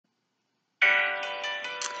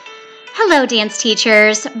Hello, dance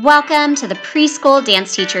teachers. Welcome to the Preschool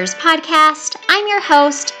Dance Teachers Podcast. I'm your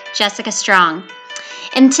host, Jessica Strong.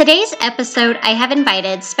 In today's episode, I have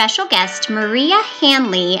invited special guest Maria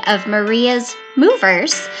Hanley of Maria's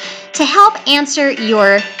Movers to help answer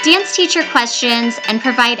your dance teacher questions and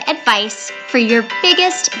provide advice for your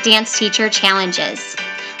biggest dance teacher challenges.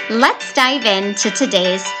 Let's dive into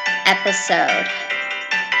today's episode.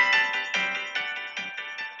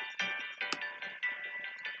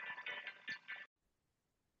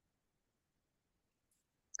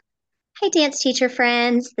 Hi, dance teacher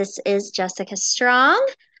friends. This is Jessica Strong,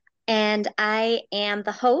 and I am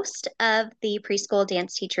the host of the Preschool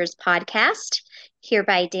Dance Teachers Podcast here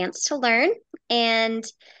by Dance to Learn. And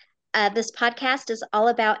this podcast is all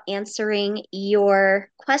about answering your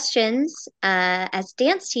questions as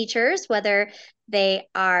dance teachers, whether they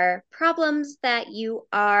are problems that you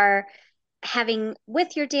are having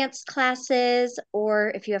with your dance classes, or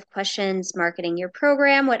if you have questions marketing your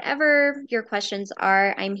program, whatever your questions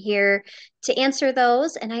are, I'm here to answer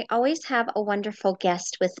those. And I always have a wonderful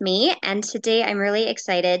guest with me. And today I'm really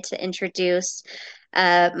excited to introduce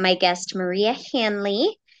my guest, Maria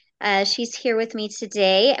Hanley. She's here with me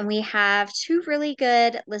today, and we have two really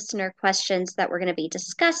good listener questions that we're going to be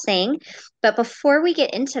discussing. But before we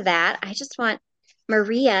get into that, I just want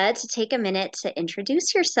Maria to take a minute to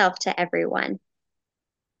introduce yourself to everyone.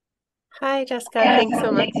 Hi, Jessica. Thanks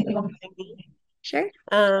so much for having me. Sure.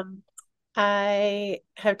 I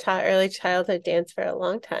have taught early childhood dance for a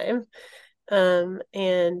long time.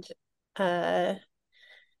 And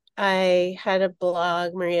I had a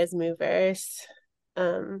blog, Maria's Movers.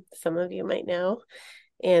 Some of you might know.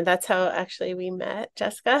 And that's how actually we met,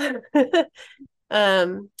 Jessica.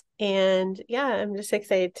 And yeah, I'm just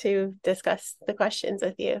excited to discuss the questions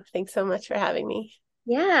with you. Thanks so much for having me.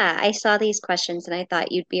 Yeah, I saw these questions and I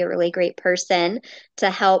thought you'd be a really great person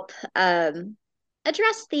to help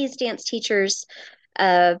address these dance teachers'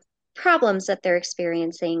 uh, problems that they're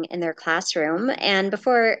experiencing in their classroom. And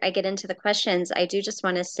before I get into the questions, I do just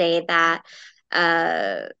want to say that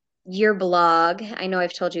uh, your blog, I know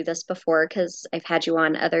I've told you this before because I've had you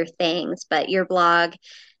on other things, but your blog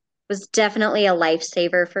was definitely a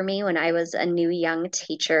lifesaver for me when I was a new young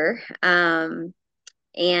teacher. And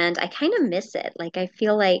I kind of miss it. Like I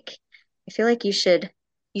feel like you should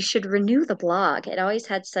renew the blog. It always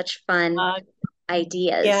had such fun Uh,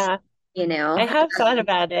 ideas, yeah, you know. I have thought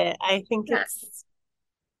about it. I think Yeah,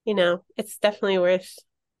 it's definitely worth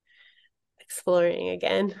exploring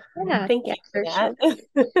again. yeah, Thank yeah, you for for sure. that.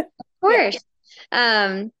 Of Yeah. course.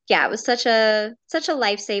 Yeah, it was such a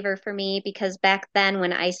lifesaver for me because back then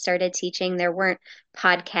when I started teaching, there weren't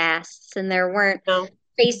podcasts and there weren't No,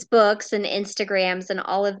 Facebooks and Instagrams and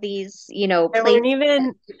all of these, there places weren't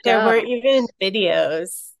even to there go. weren't even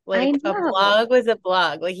videos. I Like a know. blog was a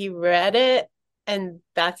blog. Like you read it and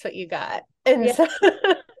that's what you got. And Yeah. so,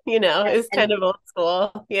 it's kind And of old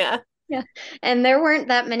school. Yeah. yeah. And there weren't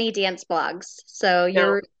that many dance blogs. So No.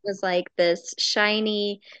 yours was like this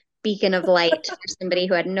shiny beacon of light for somebody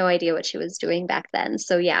who had no idea what she was doing back then.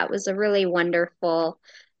 So yeah, it was a really wonderful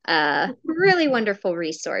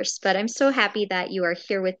resource. But I'm so happy that you are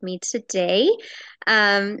here with me today.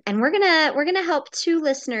 And we're gonna help two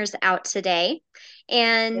listeners out today.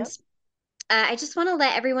 And Yep. I just want to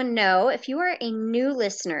let everyone know if you are a new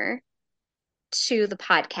listener to the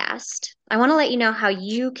podcast, I want to let you know how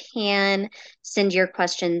you can send your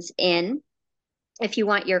questions in if you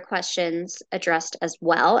want your questions addressed as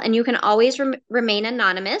well. And you can always remain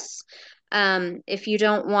anonymous. If you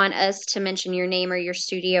don't want us to mention your name or your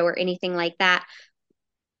studio or anything like that,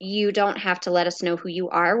 you don't have to let us know who you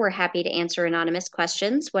are. We're happy to answer anonymous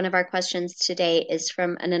questions. One of our questions today is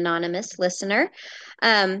from an anonymous listener.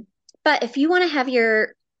 Um, but if you want to have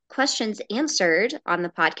your questions answered on the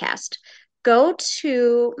podcast, go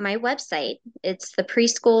to my website. It's the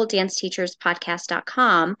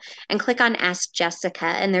preschooldanceteacherspodcast.com and click on Ask Jessica.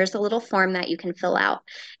 And there's a little form that you can fill out.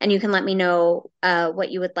 And you can let me know what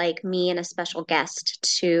you would like me and a special guest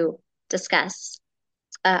to discuss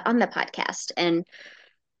on the podcast. And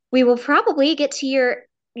we will probably get to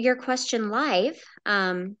your question live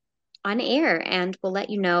on air, and we'll let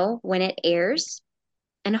you know when it airs.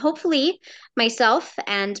 And hopefully, myself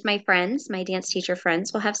and my friends, my dance teacher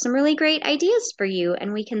friends, will have some really great ideas for you,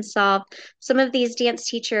 and we can solve some of these dance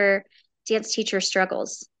teacher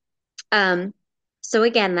struggles. Um, so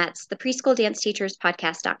again, that's the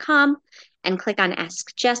preschooldanceteacherspodcast.com and click on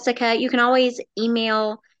Ask Jessica. You can always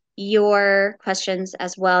email your questions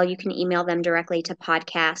as well. You can email them directly to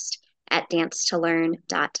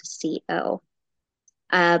podcast@dancetolearn.co.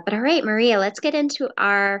 But all right, Maria, let's get into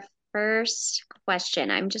our first question.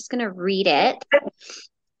 I'm just going to read it.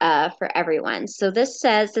 for everyone. So this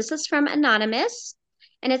is from Anonymous.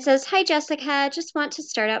 And it says, Hi, Jessica. Just want to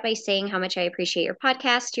start out by saying how much I appreciate your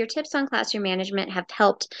podcast. Your tips on classroom management have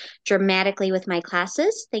helped dramatically with my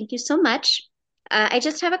classes. Thank you so much. I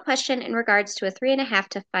just have a question in regards to a 3.5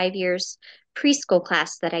 to 5 years preschool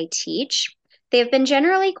class that I teach. They have been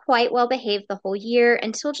generally quite well behaved the whole year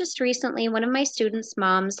until just recently, one of my students'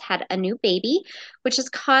 moms had a new baby, which has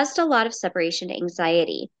caused a lot of separation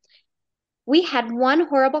anxiety. We had one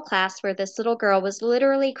horrible class where this little girl was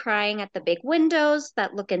literally crying at the big windows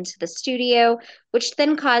that look into the studio, which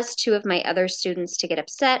then caused two of my other students to get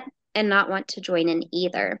upset and not want to join in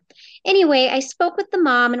either. Anyway, I spoke with the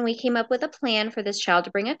mom and we came up with a plan for this child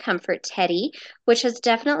to bring a comfort teddy, which has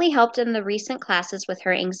definitely helped in the recent classes with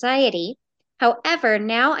her anxiety. However,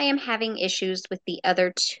 now I am having issues with the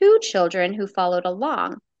other two children who followed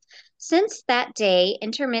along. Since that day,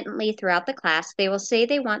 intermittently throughout the class, they will say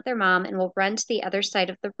they want their mom and will run to the other side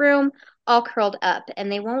of the room, all curled up,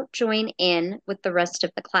 and they won't join in with the rest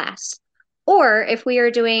of the class. Or if we are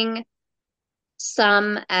doing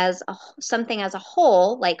something as a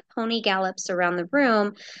whole, like pony gallops around the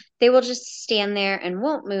room, they will just stand there and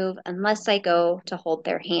won't move unless I go to hold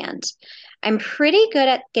their hand. I'm pretty good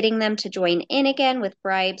at getting them to join in again with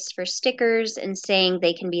bribes for stickers and saying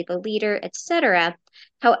they can be the leader, etc.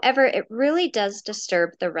 However, it really does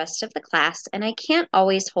disturb the rest of the class, and I can't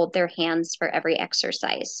always hold their hands for every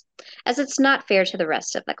exercise, as it's not fair to the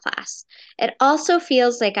rest of the class. It also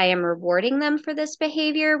feels like I am rewarding them for this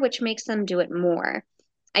behavior, which makes them do it more.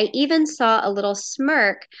 I even saw a little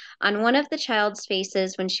smirk on one of the child's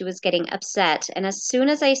faces when she was getting upset, and as soon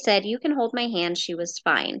as I said, You can hold my hand, she was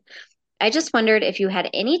fine. I just wondered if you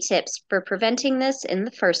had any tips for preventing this in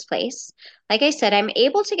the first place. Like I said, I'm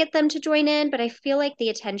able to get them to join in, but I feel like the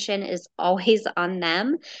attention is always on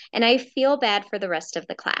them, and I feel bad for the rest of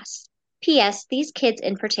the class. P.S. These kids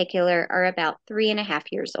in particular are about 3.5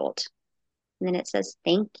 years old. And then it says,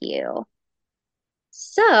 Thank you.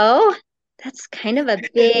 So that's kind of a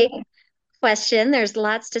big question. There's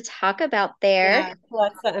lots to talk about there. Yeah,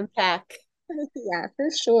 lots to unpack. Yeah, for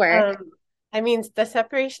sure. Um, I mean, the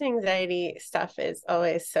separation anxiety stuff is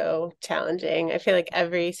always so challenging. I feel like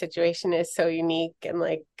every situation is so unique and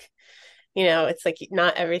like, it's like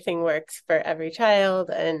not everything works for every child.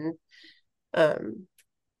 And um,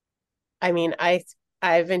 I mean,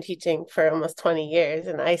 I've been teaching for almost 20 years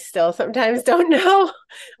and I still sometimes don't know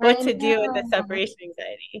I what to do with the know. separation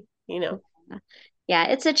anxiety. Yeah,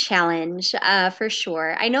 it's a challenge, for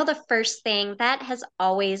sure. I know the first thing that has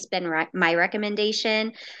always been my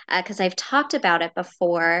recommendation, because I've talked about it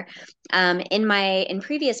before, in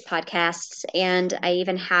previous podcasts, and I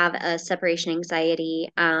even have a separation anxiety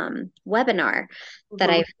webinar that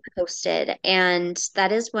Mhm. I've posted, and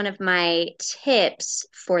that is one of my tips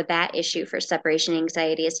for that issue for separation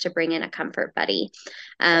anxiety is to bring in a comfort buddy.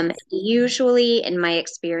 Yes. Usually, in my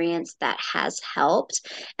experience, that has helped.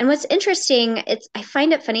 And what's interesting, I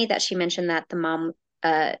find it funny that she mentioned that the mom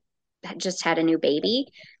uh just had a new baby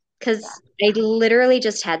because I literally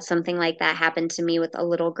just had something like that happen to me with a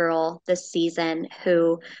little girl this season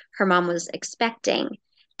who her mom was expecting.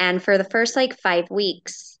 And for the first like 5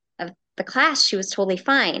 weeks of the class, she was totally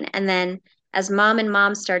fine. And then as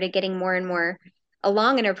mom started getting more and more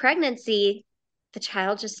along in her pregnancy, the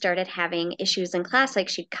child just started having issues in class. Like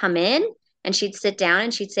she'd come in and she'd sit down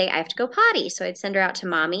and she'd say, I have to go potty. So I'd send her out to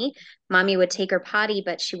mommy. Mommy would take her potty,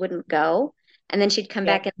 but she wouldn't go. And then she'd come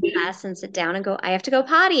back Yep. in class and sit down and go, I have to go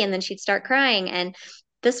potty. And then she'd start crying. And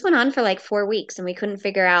this went on for like 4 weeks and we couldn't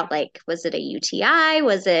figure out like, was it a UTI?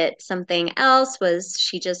 Was it something else? Was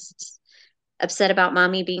she just upset about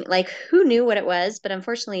mommy being like, who knew what it was? But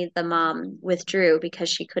unfortunately, the mom withdrew because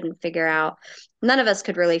she couldn't figure out, none of us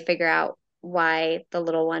could really figure out why the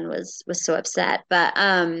little one was so upset. But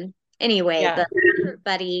anyway, Yeah. the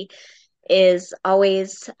buddy is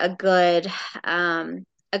always a good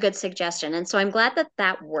suggestion. And so I'm glad that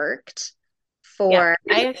that worked Yeah. for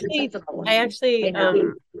I both actually of I them. actually Yeah.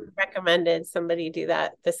 recommended somebody do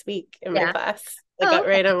that this week in my Yeah. class. Like Oh, okay.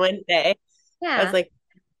 right on Wednesday. I was Yeah. like,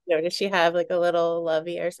 does she have like a little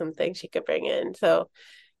lovey or something she could bring in? So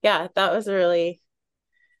yeah, that was a really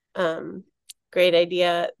um great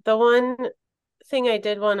idea. The one thing I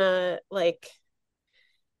did want to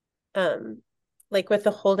um like with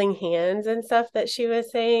the holding hands and stuff that she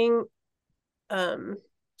was saying, um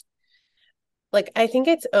like I think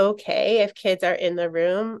it's okay if kids are in the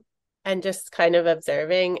room and just kind of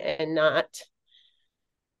observing and not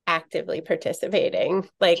actively participating.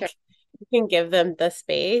 Sure. Like you can give them the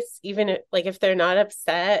space, even if they're not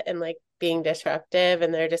upset and like being disruptive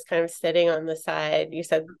and they're just kind of sitting on the side. You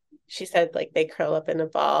said she said like they curl up in a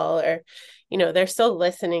ball, or, they're still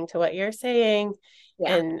listening to what you're saying.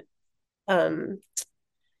 Yeah. And, um,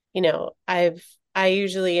 I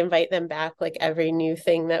usually invite them back like every new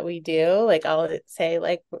thing that we do. Like I'll say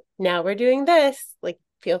like, now we're doing this, like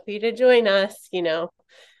feel free to join us.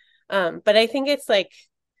 But I think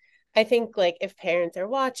like if parents are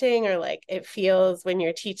watching, or like it feels when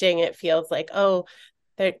you're teaching, it feels like, oh,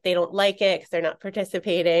 they don't like it because they're not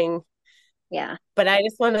participating. Yeah. But I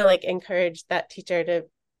just want to like encourage that teacher to,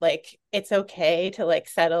 like, it's okay to like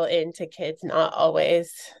settle into kids not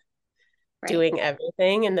always Right. doing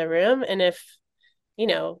everything in the room. And if,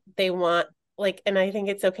 they want, like, and I think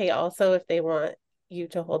it's okay also if they want you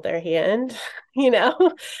to hold their hand, you know,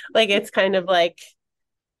 like it's kind of like,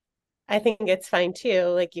 I think it's fine too.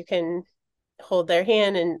 Like you can hold their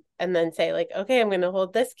hand and then say like, okay, I'm going to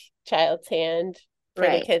hold this child's hand for the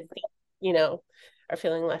Right. kids that, are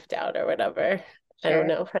feeling left out or whatever. I don't Sure.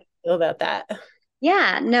 know how to feel about that.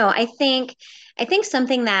 Yeah, no, I think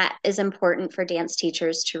something that is important for dance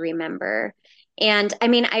teachers to remember. And I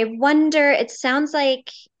mean, I wonder, it sounds like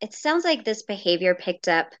this behavior picked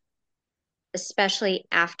up especially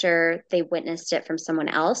after they witnessed it from someone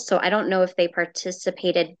else. So I don't know if they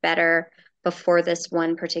participated better before this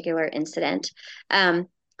one particular incident. Um,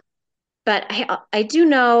 but I do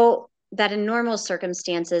know that in normal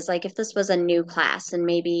circumstances, like if this was a new class and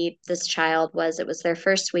maybe this child it was their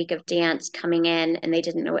first week of dance coming in and they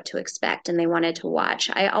didn't know what to expect and they wanted to watch,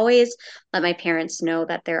 I always let my parents know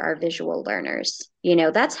that there are visual learners.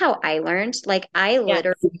 That's how I learned. Like I Yes,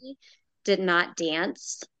 literally did not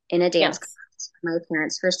dance in a dance yes, class when my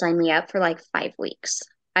parents first signed me up for like 5 weeks.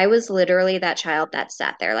 I was literally that child that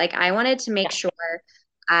sat there. Like I wanted to make yeah, sure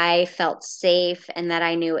I felt safe and that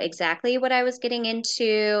I knew exactly what I was getting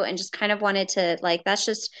into and just kind of wanted to, like, that's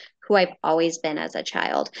just who I've always been as a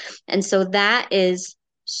child. And so that is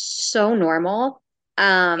so normal.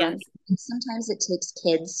 yes. Sometimes it takes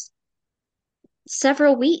kids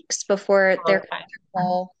several weeks before A long they're time.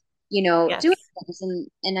 comfortable, doing Yes, things.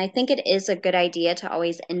 And I think it is a good idea to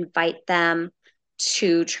always invite them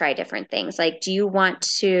to try different things. Like, do you want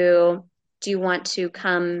to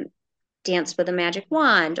come dance with a magic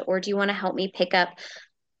wand, or do you want to help me pick up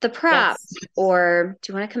the yes, props, or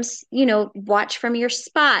do you want to come watch from your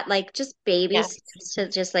spot, like just baby yes, steps to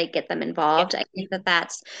just like get them yes, involved. I think that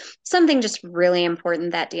that's something just really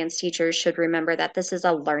important that dance teachers should remember, that this is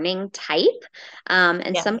a learning type,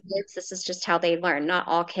 and yes. some kids, this is just how they learn. Not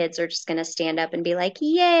all kids are just going to stand up and be like,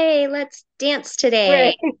 yay, let's dance today.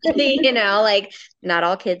 Right. Like not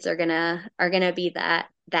all kids are gonna be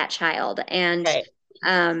that child. And Right.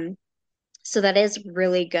 um so that is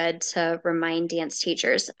really good to remind dance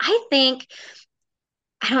teachers. I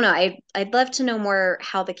don't know, I'd love to know more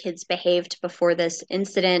how the kids behaved before this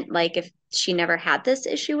incident, like if she never had this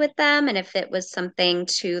issue with them and if it was something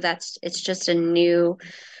too it's just a new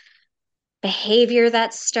behavior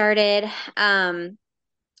that started. Um,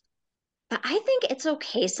 but I think it's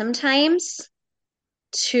okay sometimes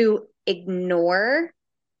to ignore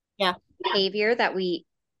Yeah. behavior that we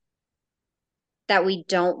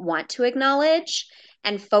don't want to acknowledge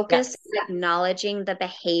and focus Yes. on acknowledging the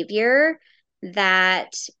behavior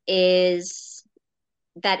that is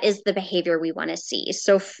that is the behavior we want to see.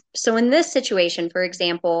 So in this situation, for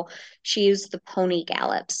example, she used the pony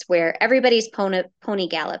gallops where everybody's pony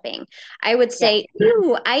galloping. I would Yeah. say,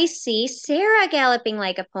 "Ooh, I see Sarah galloping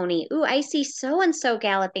like a pony. Ooh, I see so and so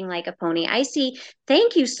galloping like a pony. I see,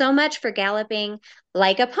 thank you so much for galloping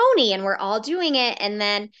like a pony." And we're all doing it. And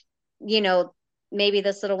then, you know, maybe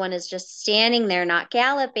this little one is just standing there not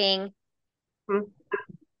galloping. Mhm.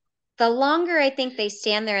 The longer I think they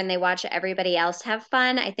stand there and they watch everybody else have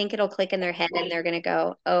fun, I think it'll click in their head and they're going to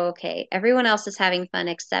go, oh, okay, everyone else is having fun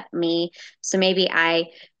except me. So maybe I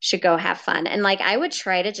should go have fun. And like I would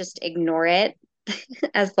try to just ignore it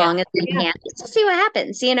as Yeah. long as I can, just to see what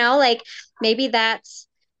happens, like maybe that's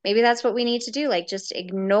what we need to do. Like just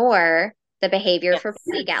ignore the behavior for Yes.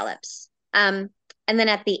 pony gallops. And then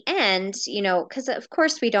at the end, because of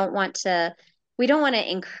course we don't want to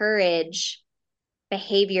encourage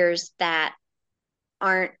behaviors that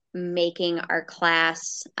aren't making our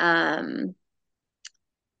class, I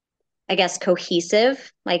guess,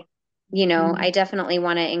 cohesive. Like, I definitely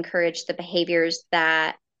want to encourage the behaviors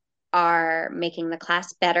that are making the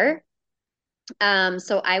class better.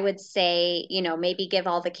 So I would say, maybe give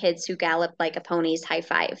all the kids who gallop like a pony's high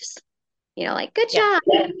fives. Like, good Yeah. job,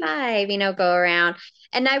 high five, go around.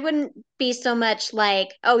 And I wouldn't be so much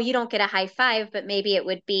like, oh, you don't get a high five, but maybe it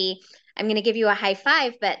would be, I'm going to give you a high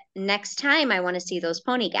five, but next time I want to see those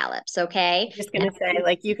pony gallops, okay? I'm just gonna say,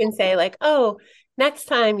 like, you can say, like, oh, next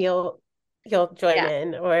time you'll you'll join Yeah.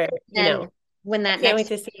 in, or, And when I that can't wait next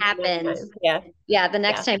to see you next time. happens, Yeah. yeah, the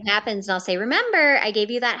next Yeah. time happens, and I'll say, remember, I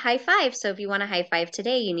gave you that high five. So if you want a high five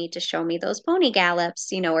today, you need to show me those pony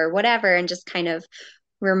gallops, or whatever, and just kind of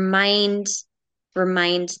remind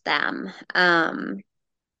remind them.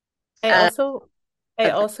 I Uh, also I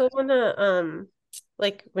of also want to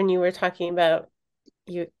like when you were talking about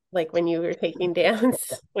you like when you were taking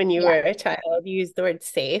dance when you yeah, were a child, you used the word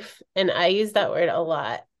safe, and I use that word a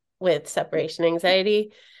lot with separation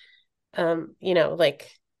anxiety.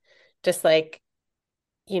 Like just like,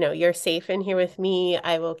 you're safe in here with me.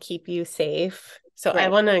 I will keep you safe. So I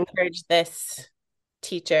right, want to encourage this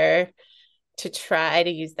teacher to try to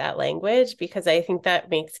use that language because I think that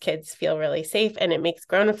makes kids feel really safe and it makes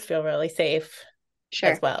grown-ups feel really safe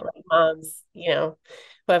as sure. well, like moms,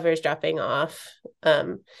 whoever's dropping off.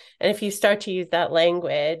 And if you start to use that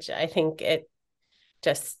language, I think it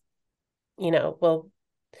just, will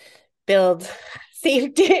build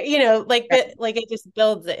safety, like it just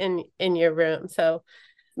builds in your room. So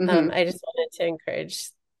Hmm. I just wanted to encourage,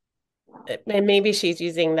 and maybe she's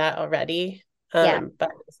using that already. Yeah, But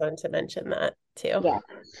I just wanted to mention that too. yeah,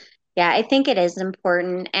 yeah. I think it is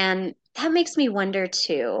important, and that makes me wonder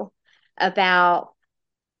too about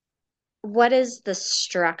what is the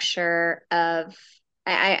structure of.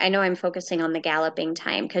 I know I'm focusing on the galloping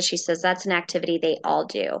time because she says that's an activity they all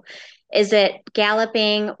do. Is it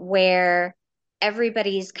galloping where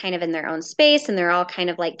everybody's kind of in their own space and they're all kind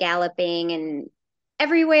of like galloping and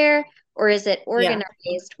everywhere? Or is it Yeah.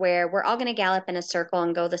 organized where we're all going to gallop in a circle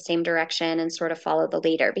and go the same direction and sort of follow the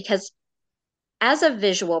leader? Because as a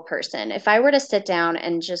visual person, if I were to sit down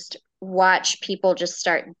and just watch people just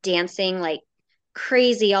start dancing like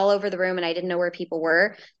crazy all over the room and I didn't know where people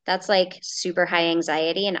were, that's like super high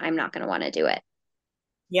anxiety and I'm not going to want to do it.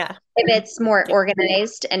 Yeah. If it's more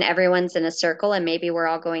organized and everyone's in a circle and maybe we're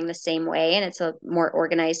all going the same way and it's a more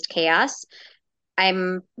organized chaos,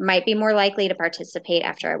 I'm might be more likely to participate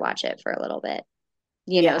after I watch it for a little bit.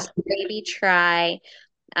 Yeah. So maybe try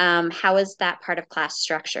how is that part of class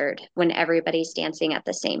structured when everybody's dancing at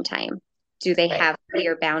the same time? Do they Right. have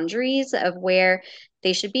clear boundaries of where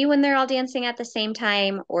they should be when they're all dancing at the same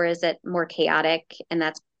time? Or is it more chaotic and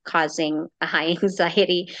that's causing a high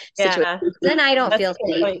anxiety situation? Yeah. Then I don't That's a feel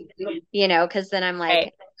good safe, point. because then I'm like,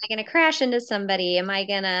 Right. am I going to crash into somebody? Am I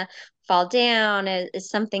going to fall down? Is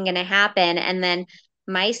something going to happen? And then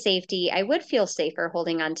my safety, I would feel safer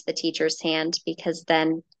holding on to the teacher's hand because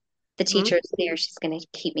then the Mhm. teacher's there, she's going to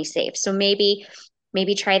keep me safe. So maybe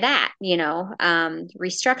try that,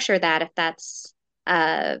 restructure that if that's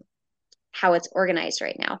uh how it's organized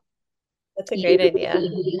right now. That's a great idea.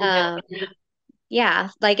 Yeah. um yeah,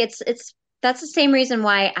 like it's that's the same reason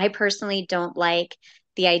why I personally don't like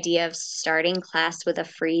the idea of starting class with a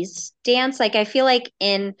freeze dance. Like I feel like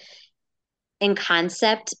in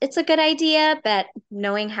concept it's a good idea, but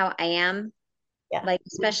knowing how I am, Yeah. like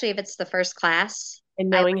especially if it's the first class, And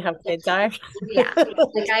I knowing how kids are. yeah,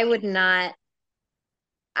 like I would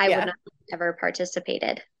Yeah. not have ever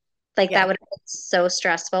participated. Like that Yeah. would have been so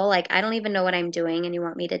stressful. Like I don't even know what I'm doing and you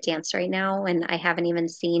want me to dance right now and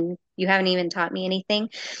you haven't even taught me anything.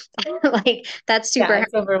 Like that's super Yeah. hard.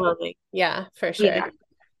 It's overwhelming. Yeah, for sure. Yeah.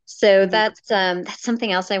 So Mhm. that's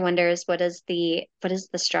something else I wonder is what is the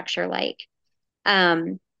structure like?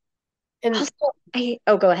 Um And Also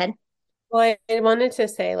go ahead. well, I wanted to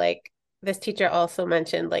say, like, this teacher also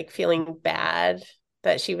mentioned, like, feeling bad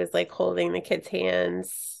that she was, like, holding the kids'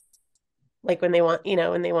 hands, like, when they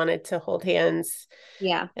wanted to hold hands,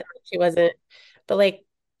 Yeah. and she wasn't. But, like,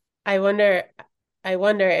 I wonder, I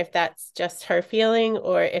wonder if that's just her feeling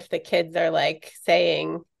or if the kids are, like,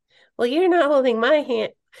 saying, well, you're not holding my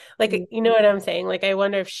hand. Like, you know what I'm saying? Like, I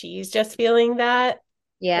wonder if she's just feeling that,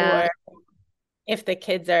 Yeah. or if the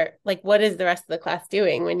kids are like, what is the rest of the class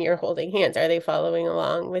doing when you're holding hands? Are they following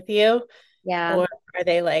along with you? Yeah. Or are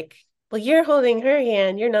they like, well, you're holding her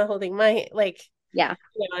hand, you're not holding my hand? Like, Yeah.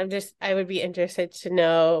 I would be interested to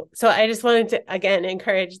know. So I just wanted to, again,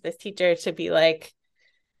 encourage this teacher to be like,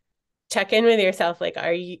 check in with yourself. Like,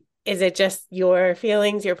 is it just your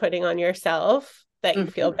feelings you're putting on yourself that you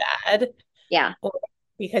Mhm. feel bad? Yeah. Or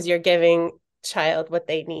because you're giving child what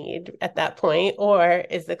they need at that point? Or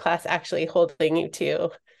is the class actually holding you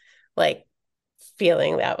to like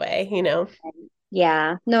feeling that way?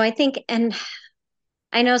 Yeah. No, I think, and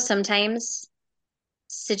I know sometimes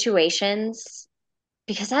situations,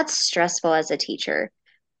 because that's stressful as a teacher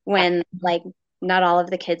Yeah. when like not all of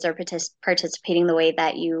the kids are participating the way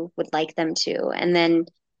that you would like them to.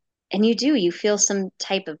 And you feel some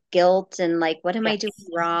type of guilt and like, what am I doing Yes.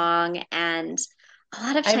 wrong? And a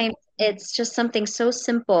lot of I've times it's just something so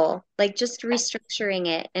simple, like just restructuring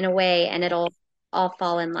it in a way and it'll all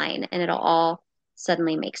fall in line and it'll all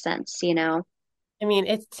suddenly make sense, you know? I mean,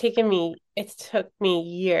 it took me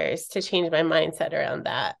years to change my mindset around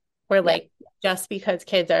that. Where Yeah, like just because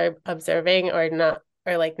kids are observing or not,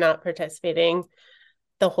 or like not participating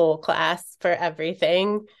the whole class for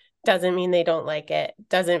everything doesn't mean they don't like it.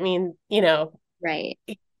 Doesn't mean, right.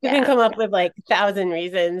 you can Yeah. come up with like 1,000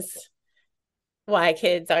 reasons why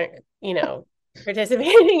kids aren't,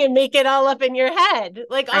 participating and make it all up in your head.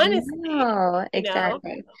 Like I honestly, know, you know?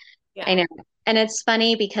 exactly. I Yeah. know. And it's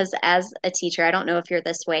funny because as a teacher, I don't know if you're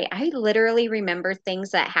this way. I literally remember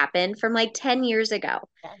things that happened from like 10 years ago.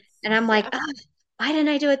 Yes. And I'm like, Yeah. oh, why didn't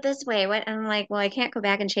I do it this way? What? And I'm like, well, I can't go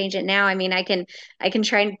back and change it now. I mean, I can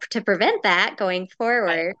try to prevent that going Right.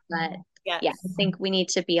 forward, but yeah, I Yes. think we need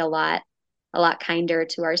to be a lot kinder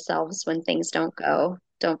to ourselves when things don't go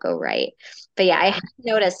right. But yeah, I Yeah.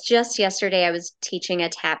 noticed just yesterday I was teaching a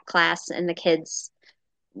tap class and the kids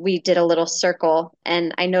we did a little circle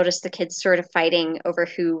and I noticed the kids sort of fighting over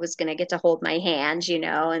who was going to get to hold my hand,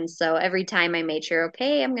 and so every time I made sure,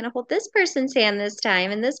 okay, I'm going to hold this person's hand this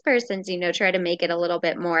time and this person's, try to make it a little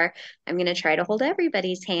bit more. I'm going to try to hold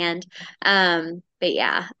everybody's hand. But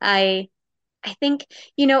yeah, I think,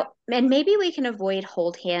 and maybe we can avoid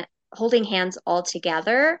holding hands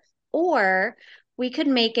altogether, or we could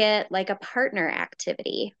make it like a partner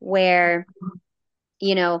activity where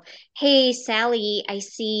hey, Sally, I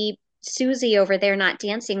see Susie over there not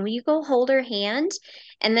dancing. Will you go hold her hand?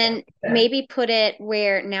 And then maybe put it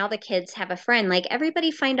where now the kids have a friend. Like everybody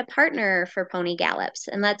find a partner for Pony Gallops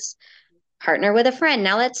and let's partner with a friend.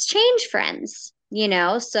 Now let's change friends,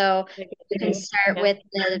 So you can start Yeah. with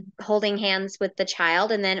the holding hands with the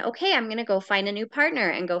child and then, okay, I'm going to go find a new partner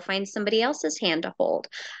and go find somebody else's hand to hold.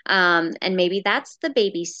 And maybe that's the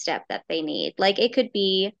baby step that they need. Like it could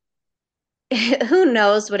be who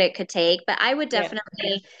knows what it could take, but I would Yeah.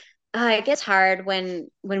 definitely it gets hard when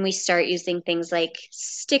we start using things like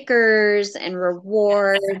stickers and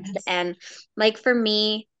rewards and like for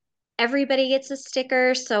me everybody gets a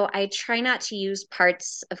sticker, so I try not to use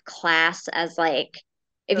parts of class as like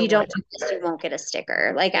if you don't Reward. do this you won't get a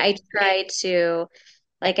sticker. Like Yeah. I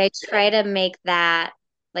try to make that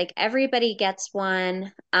like everybody gets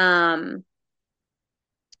one.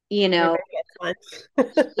 You know, Everybody gets one.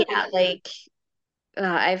 yeah, like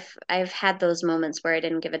I've had those moments where I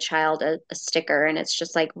didn't give a child a sticker, and it's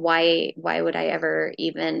just like, why would I ever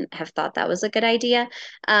even have thought that was a good idea?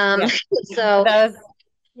 Um, Yeah. so That was,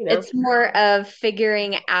 you know, it's more of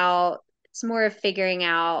figuring out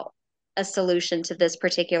a solution to this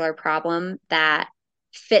particular problem that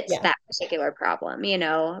fits yeah. that particular problem,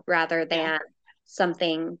 rather Yeah. than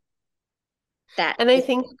something that And I is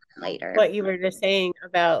think later. what you were just saying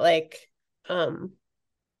about um,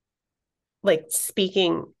 like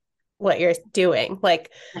speaking what you're doing,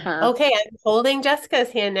 like, Uh-huh. okay, I'm holding Jessica's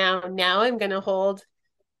hand now. Now I'm gonna hold,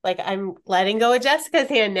 like, I'm letting go of Jessica's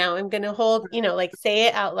hand now. I'm gonna hold, like say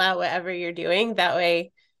it out loud, whatever you're doing. That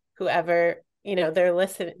way, whoever, they're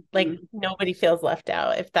listening, like nobody feels left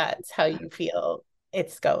out if that's how you feel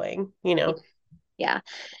it's going. Yeah.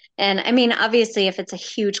 And I mean, obviously, if it's a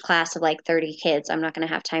huge class of like 30 kids, I'm not going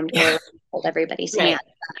to have time to go Yeah. around and hold everybody's hand.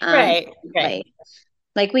 Right. Um, Right. Right.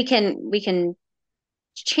 like, like we can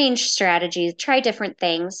change strategies, try different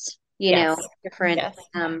things, Yes. different Yes.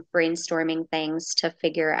 brainstorming things to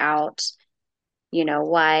figure out,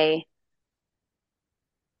 why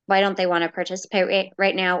don't they want to participate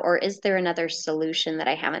right now, or is there another solution that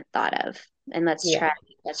I haven't thought of? And Yeah.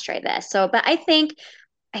 let's try this. So, but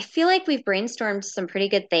I feel like we've brainstormed some pretty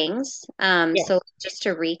good things. Yeah. So just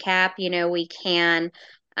to recap, we can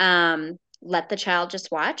let the child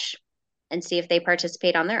just watch and see if they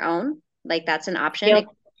participate on their own. Like that's an option.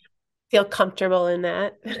 Feel feel comfortable in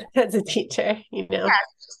that as a teacher. Just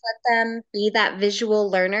let them be that visual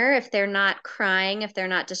learner. If they're not crying, if they're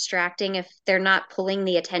not distracting, if they're not pulling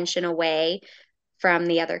the attention away from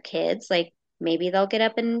the other kids, like maybe they'll get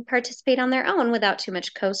up and participate on their own without too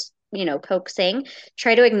much coaxing.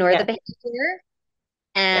 Try to ignore the Yes. behavior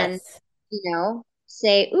and Yes.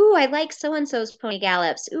 say, "Ooh, I like so and so's pony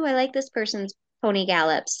gallops. Ooh, I like this person's pony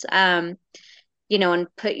gallops." And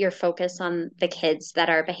put your focus on the kids that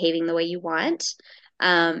are behaving the way you want.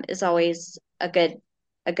 Is always a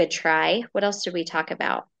good try. What else did we talk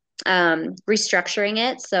about? Restructuring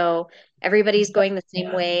it so everybody's going the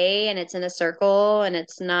same way and it's in a circle and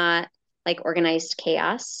it's not like organized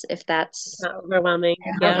chaos. If that's, Not overwhelming.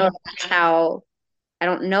 I don't Yeah. know if that's how I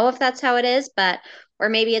don't know if that's how it is, but or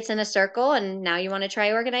maybe it's in a circle and now you want to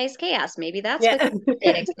try organized chaos. Maybe that's what Yeah.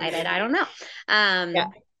 get excited. I don't know. Yeah.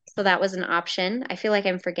 So that was an option. I feel like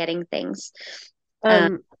I'm forgetting things.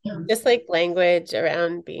 Um, Just like language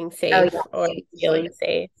around being oh safe or yeah. feeling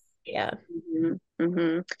safe. Yeah.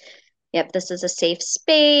 Mm-hmm. Yep, this is a safe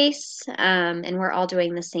space, and we're all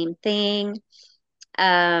doing the same thing.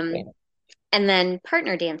 Yeah. And then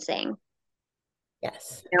partner dancing.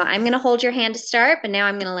 Yes. I'm going to hold your hand to start, but now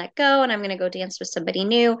I'm going to let go and I'm going to go dance with somebody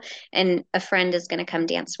new, and a friend is going to come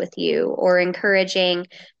dance with you, or encouraging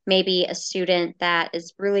maybe a student that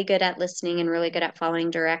is really good at listening and really good at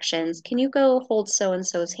following directions. Can you go hold so and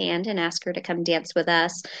so's hand and ask her to come dance with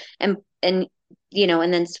us? And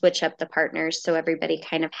and then switch up the partners so everybody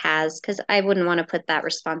kind of has, because I wouldn't want to put that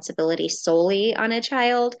responsibility solely on a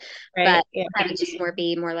child, Right. but Yeah. have it just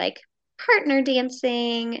be more like partner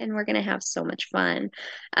dancing, and we're going to have so much fun.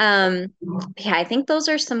 Yeah, I think those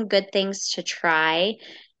are some good things to try.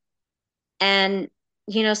 And,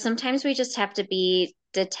 sometimes we just have to be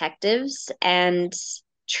detectives and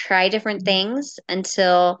try different things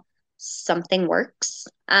until something works.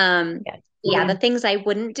 Yeah. Yeah, the things I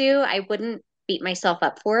wouldn't do, I wouldn't beat myself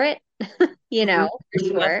up for it, Mhm. for Yeah.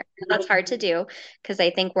 sure. That's hard to do because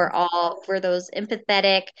I think we're those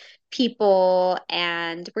empathetic people,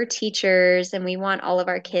 and we're teachers and we want all of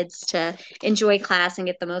our kids to enjoy class and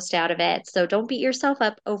get the most out of it. So don't beat yourself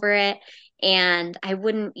up over it. And I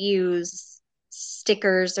wouldn't use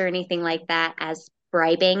stickers or anything like that as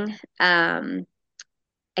bribing. I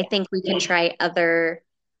think we can try other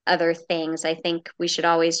things. I think we should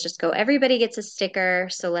always just go, everybody gets a sticker,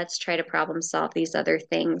 so let's try to problem solve these other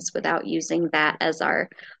things without using that as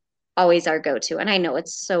always our go-to. And I know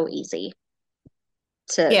it's so easy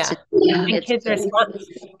to Yeah. yeah, And kids respond.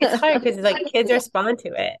 It's hard because like kids respond to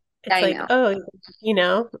it. It's I like, know. oh,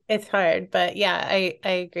 it's hard. But yeah, I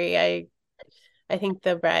agree. I think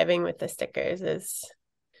the bribing with the stickers it's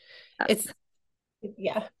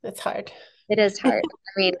yeah, it's hard. It is hard.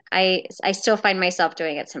 I mean, I still find myself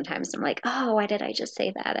doing it sometimes. I'm like, oh, why did I just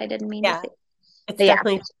say that? I didn't mean to Yeah. say. It's But yeah,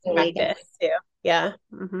 definitely really. practice too. Yeah.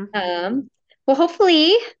 Well,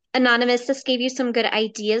 hopefully, Anonymous, this gave you some good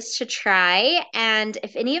ideas to try. And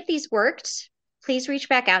if any of these worked, please reach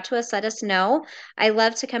back out to us. Let us know. I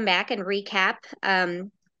love to come back and recap,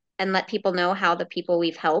 and let people know how the people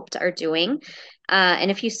we've helped are doing.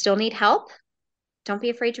 And if you still need help, don't be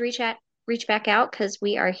afraid to reach back out, because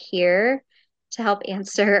we are here to help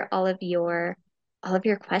answer all of your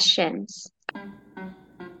questions.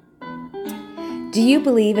 Do you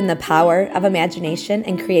believe in the power of imagination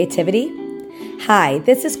and creativity? Hi,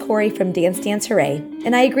 this is Corey from Dance Dance Hooray,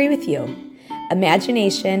 and I agree with you.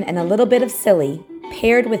 Imagination and a little bit of silly,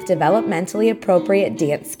 paired with developmentally appropriate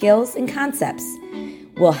dance skills and concepts,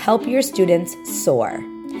 will help your students soar.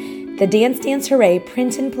 The Dance Dance Hooray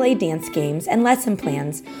print and play dance games and lesson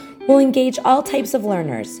plans will engage all types of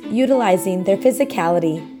learners, utilizing their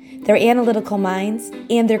physicality, their analytical minds,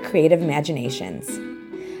 and their creative imaginations.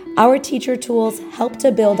 Our teacher tools help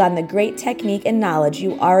to build on the great technique and knowledge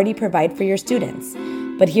you already provide for your students.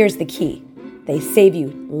 But here's the key: they save you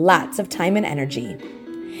lots of time and energy.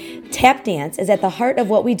 Tap dance is at the heart of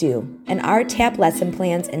what we do, and our tap lesson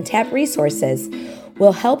plans and tap resources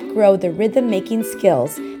will help grow the rhythm-making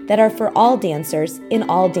skills that are for all dancers in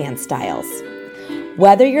all dance styles.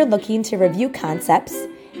 Whether you're looking to review concepts,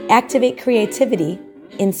 activate creativity,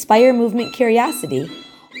 inspire movement curiosity,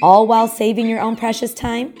 all while saving your own precious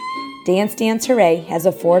time, Dance Dance Hooray has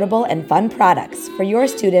affordable and fun products for your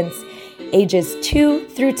students ages 2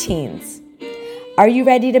 through teens. Are you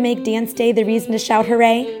ready to make Dance Day the reason to shout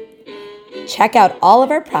hooray? Check out all of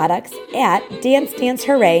our products at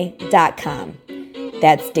dancedancehooray.com.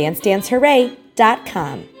 That's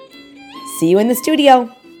dancedancehooray.com. See you in the studio.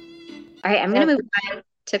 All right, I'm going to move on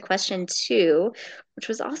to question 2, which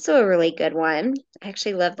was also a really good one. I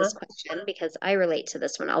actually love this question because I relate to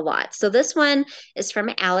this one a lot. So this one is from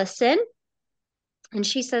Allison. And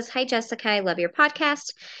she says, "Hi, Jessica. I love your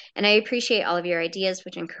podcast, and I appreciate all of your ideas,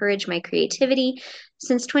 which encourage my creativity.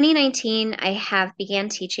 Since 2019, I have began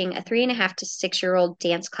teaching a 3.5 to 6-year-old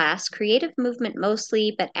dance class, creative movement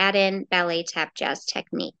mostly, but add in ballet, tap, jazz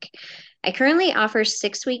technique. I currently offer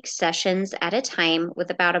 6-week sessions at a time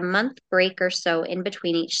with about a month break or so in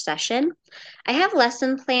between each session. I have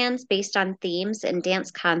lesson plans based on themes and dance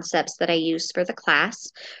concepts that I use for the class.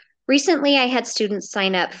 Recently, I had students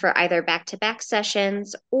sign up for either back-to-back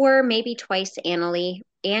sessions or maybe twice annually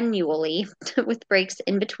with breaks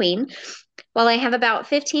in between. While I have about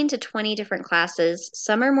 15 to 20 different classes,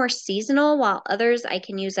 some are more seasonal, while others I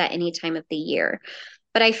can use at any time of the year.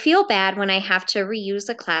 But I feel bad when I have to reuse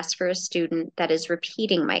a class for a student that is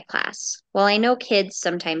repeating my class. While I know kids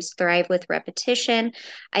sometimes thrive with repetition,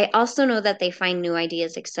 I also know that they find new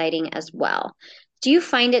ideas exciting as well. Do you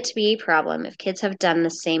find it to be a problem if kids have done the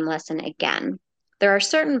same lesson again? There are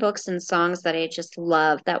certain books and songs that I just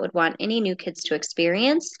love that would want any new kids to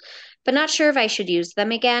experience, but not sure if I should use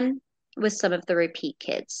them again with some of the repeat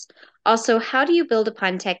kids. Also, how do you build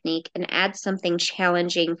upon technique and add something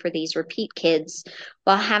challenging for these repeat kids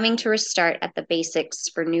while having to restart at the basics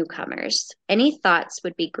for newcomers? Any thoughts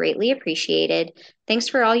would be greatly appreciated. Thanks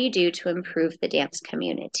for all you do to improve the dance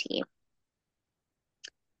community.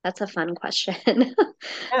 That's a fun question.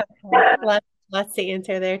 Yeah, lots to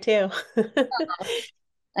answer there too.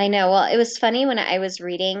 I know. Well, it was funny when I was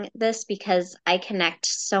reading this because I connect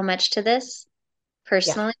so much to this Yeah.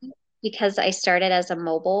 personally because I started as a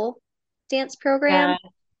mobile dance program. Yeah.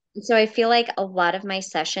 And so I feel like a lot of my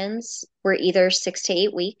sessions were either 6 to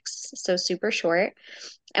 8 weeks, so super short.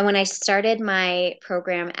 And when I started my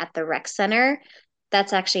program at the rec center,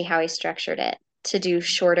 that's actually how I structured it to do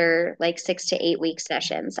shorter, like 6 to 8 week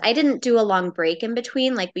sessions. I didn't do a long break in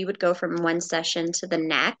between, like we would go from one session to the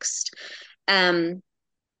next. Um,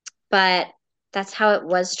 but that's how it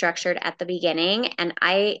was structured at the beginning. And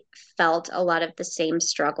I felt a lot of the same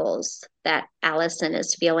struggles that Allison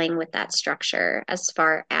is feeling with that structure as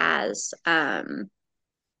far as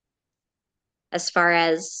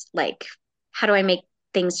like, how do I make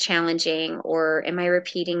things challenging or am I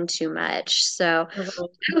repeating too much? So Mhm.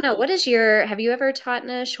 I don't know. Have you ever taught in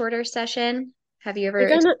a shorter session? Have you ever?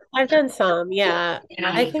 I've done some, yeah.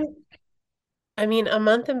 I Yeah. think, I mean, a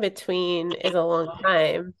month in between is a long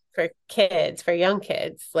time for kids, for young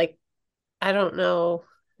kids. Like, I don't know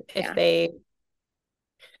if Yeah. they,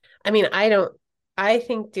 I mean, I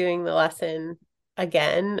think doing the lesson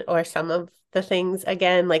again or some of the things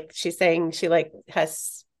again, like she's saying she like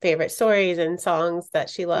has favorite stories and songs that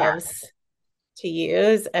she Yeah. loves to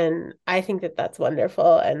use. And I think that that's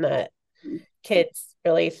wonderful and that kids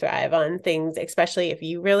really thrive on things, especially if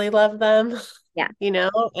you really love them, Yeah.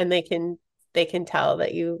 and they can tell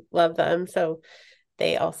that you love them. So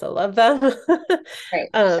they also love them. Right.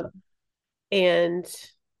 Um, and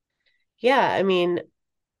yeah, I mean,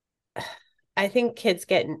 I think kids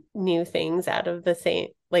get new things out of the same,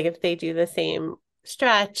 like if they do the same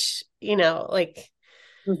stretch, like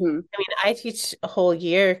Hmm. I mean, I teach a whole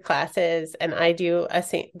year classes and I do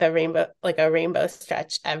a rainbow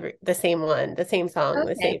stretch the same one, the same song,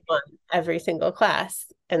 the Okay. same one every single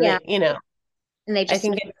class. And Yeah. And they I just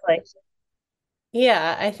think it's like,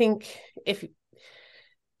 yeah, if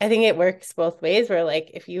I think it works both ways where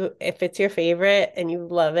like if it's your favorite and you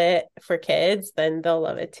love it for kids, then they'll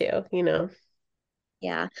love it too.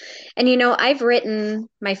 Yeah. And I've written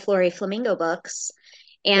my Flori Flamingo books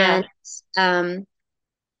Yeah. and um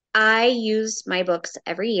I use my books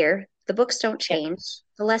every year. The books don't Yeah. change.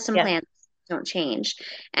 The lesson Yeah. plans don't change.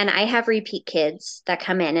 And I have repeat kids that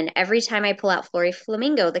come in and every time I pull out Flori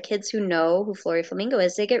Flamingo, the kids who know who Flori Flamingo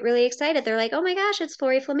is, they get really excited. They're like, "Oh my gosh, it's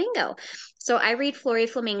Flori Flamingo." So I read Flori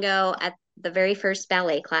Flamingo at the very first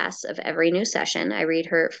ballet class of every new session. I read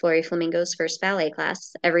her Flori Flamingo's first ballet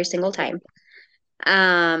class every single time.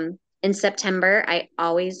 In September, I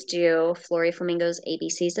always do Flori Flamingo's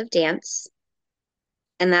ABCs of Dance,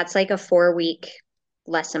 and that's like a 4 week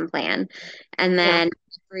lesson plan. And Yeah. then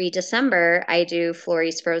every December, I do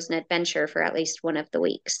Flori's Frozen Adventure for at least one of the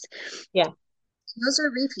weeks. Yeah. Those are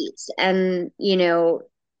repeats, and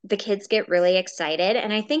the kids get really excited.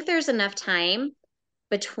 And I think there's enough time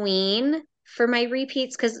between for my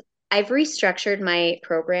repeats because I've restructured my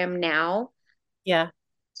program now Yeah.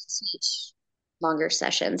 teach longer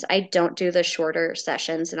sessions. I don't do the shorter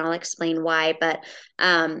sessions, and I'll explain why. But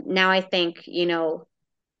now I think,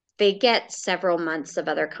 they get several months of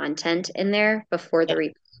other content in there before the Yeah.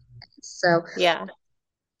 repeat. So Yeah.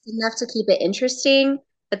 it's enough to keep it interesting,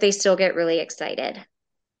 but they still get really excited Yeah.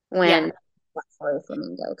 when Florida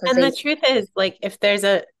Flamingo because And they the truth is, like, if there's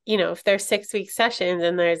 6 week sessions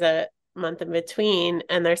and there's a month in between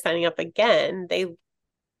and they're signing up again, they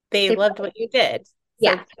they loved what you did.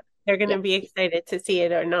 yeah, So they're going yeah. to be excited to see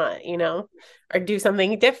it or not, or do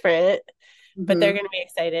something different, but they're Hmm. going to be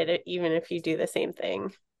excited even if you do the same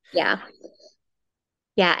thing. Yeah.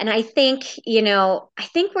 Yeah, and I think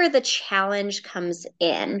where the challenge comes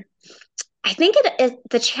in, I think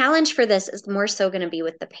the challenge for this is more so going to be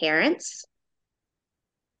with the parents.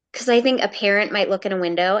 Because I think a parent might look in a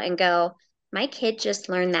window and go, my kid just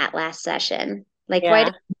learned that last session. Like, why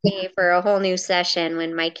did Yeah. I pay for a whole new session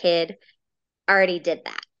when my kid already did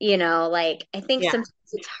that? Like I think Yeah. sometimes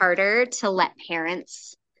it's harder to let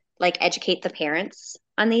parents like educate the parents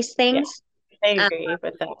on these Yeah. things. I Um, agree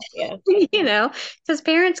with that. Yeah. because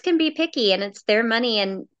parents can be picky and it's their money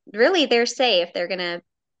and really they're safe. They're gonna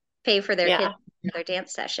pay for their kids' Yeah. another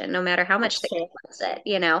dance session, no matter how much That's the kid true. wants it,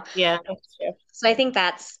 you know? Yeah, that's true. So I think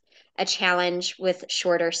that's a challenge with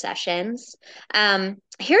shorter sessions.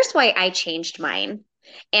 Here's why I changed mine.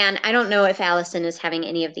 And I don't know if Allison is having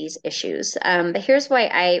any of these issues, but here's why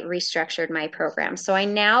I restructured my program. So I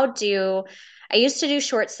used to do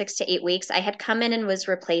short 6 to 8 weeks. I had come in and was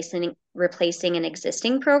replacing an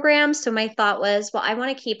existing program. So my thought was, well, I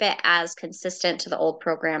want to keep it as consistent to the old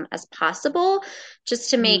program as possible, just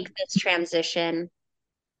to make this transition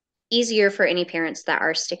easier for any parents that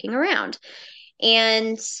are sticking around.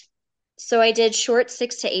 And so I did short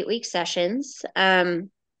 6 to 8 week sessions.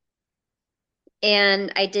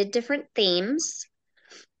 And I did different themes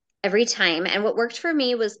every time. And what worked for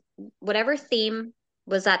me was whatever theme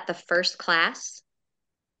was at the first class,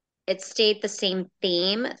 it stayed the same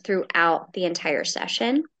theme throughout the entire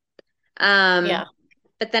session. Yeah.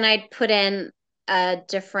 But then I'd put in a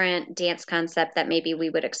different dance concept that maybe we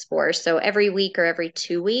would explore. So every week or every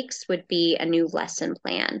 2 weeks would be a new lesson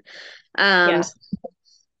plan. Yeah.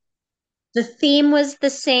 The theme was the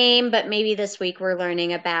same, but maybe this week we're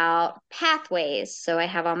learning about pathways. So I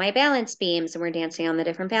have all my balance beams and we're dancing on the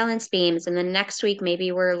different balance beams. And then next week,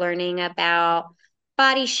 maybe we're learning about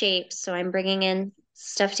body shapes. So I'm bringing in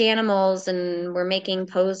stuffed animals and we're making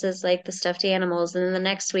poses like the stuffed animals. And then the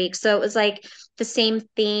next week, so it was like the same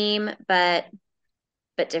theme, but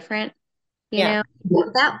different, you Yeah.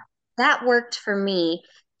 know? That worked for me.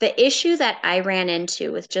 The issue that I ran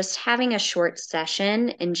into with just having a short session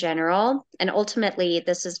in general, and ultimately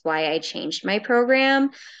this is why I changed my program,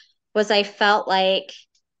 was I felt like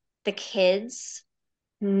the kids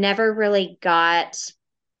never really got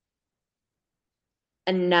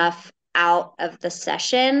enough out of the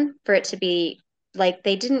session for it to be like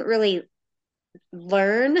they didn't really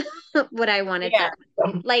learn what I wanted Yeah.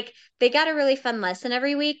 them. Like they got a really fun lesson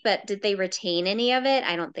every week, but did they retain any of it?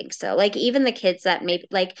 I don't think so. Like even the kids that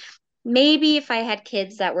maybe if I had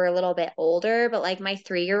kids that were a little bit older, but like my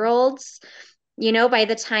 3-year-olds, by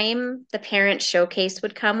the time the parent showcase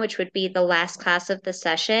would come, which would be the last class of the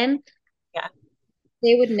session, Yeah.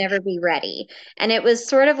 they would never be ready. And it was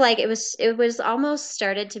sort of like it was almost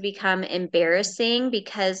started to become embarrassing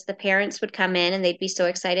because the parents would come in and they'd be so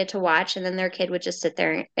excited to watch and then their kid would just sit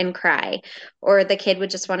there and cry, or the kid would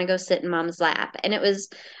just want to go sit in mom's lap. And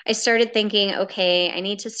I started thinking, okay, I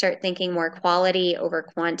need to start thinking more quality over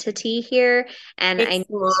quantity here. And Takes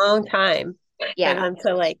a long time for yeah, them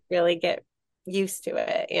to like really get used to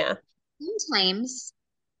it. Yeah. sometimes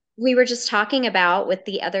we were just talking about with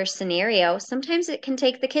the other scenario, sometimes it can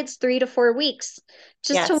take the kids 3 to 4 weeks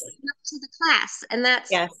just to warm Yes. up to the class. And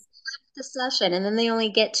that's Yes. the session. And then they only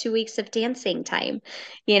get 2 weeks of dancing time,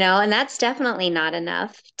 and that's definitely not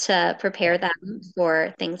enough to prepare them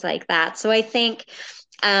for things like that. So I think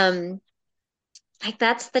um like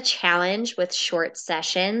that's the challenge with short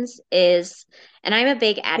sessions is, and I'm a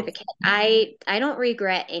big advocate. I don't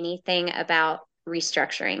regret anything about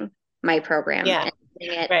restructuring my program Yeah. and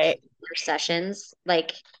doing it Right. for sessions.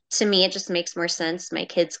 Like to me, it just makes more sense. My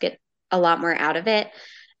kids get a lot more out of it.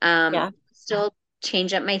 Yeah. Still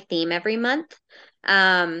change up my theme every month.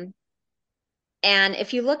 Um, and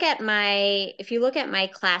if you look at my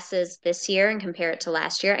classes this year and compare it to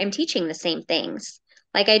last year, I'm teaching the same things.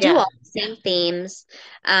 Like I do Yeah. all the same themes,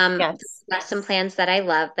 Yes. lesson plans that I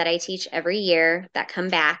love that I teach every year that come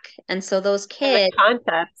back. And so those And the kids,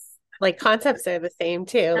 concepts are the same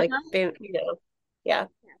too. Like uh-huh. they. Yeah.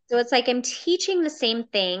 So it's like I'm teaching the same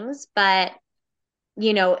things, but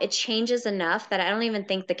it changes enough that I don't even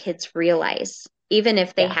think the kids realize, even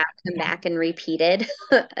if they Yeah. have come back and repeated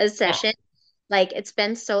a Yeah. session. Like it's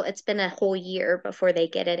been a whole year before they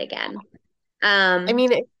get it again. I Um,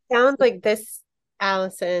 mean, it sounds like this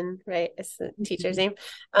Allison, right? Is the teacher's name.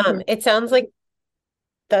 mhm. It sounds like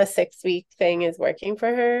the 6 week thing is working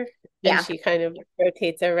for her and Yeah. she kind of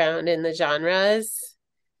rotates around in the genres.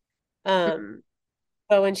 Um,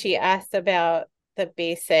 but when she asked about the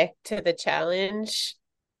basic to the challenge,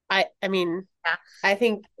 I mean, Yeah. I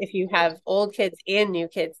think if you have old kids and new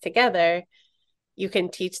kids together, you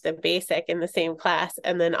can teach the basic in the same class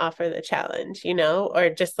and then offer the challenge, or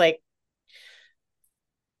just like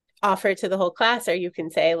offer to the whole class, or you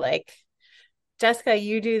can say like, Jessica,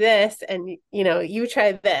 you do this and you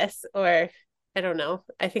try this, or I don't know.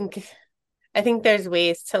 I think there's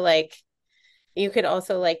ways to like you could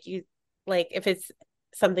also like if it's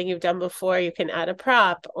something you've done before, you can add a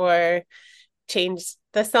prop or change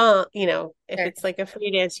the song, if Sure. it's like a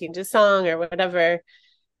free dance, change a song or whatever.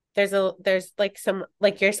 There's like some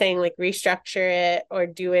like you're saying, like restructure it or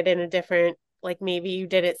do it in a different, like maybe you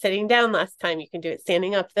did it sitting down last time, you can do it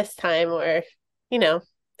standing up this time, or you know,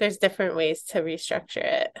 there's different ways to restructure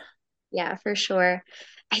it. Yeah, for sure.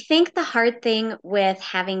 I think the hard thing with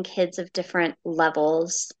having kids of different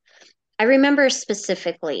levels, I remember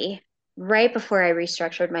specifically right before I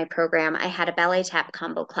restructured my program, I had a ballet tap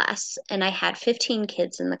combo class and I had 15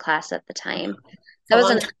 kids in the class at the time. It's That a was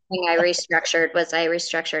long another time. thing I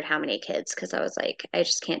restructured how many kids because I was like, I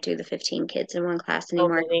just can't do the 15 kids in one class So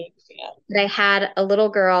anymore. many. Yeah. But I had a little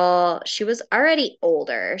girl, she was already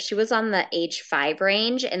older. She was on the age 5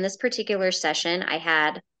 range. In this particular session, I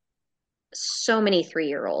had so many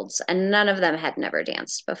 3-year-olds, and none of them had never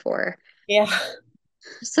danced before. Yeah.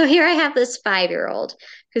 So here I have this 5-year-old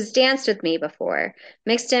who's danced with me before,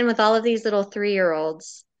 mixed in with all of these little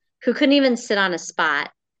 3-year-olds who couldn't even sit on a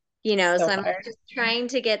spot, So so I'm hard. just trying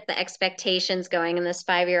to get the expectations going in this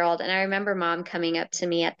 5-year-old. And I remember mom coming up to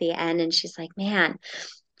me at the end and she's like, man,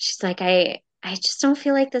 she's like, I just don't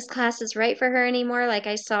feel like this class is right for her anymore. Like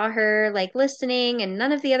I saw her like listening and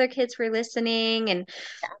none of the other kids were listening. And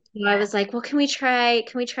I was like, well, can we try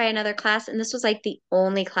another class? And this was like the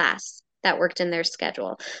only class that worked in their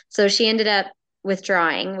schedule. So she ended up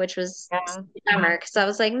withdrawing, which was Yeah. summer. Because I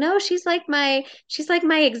was like, no, she's like my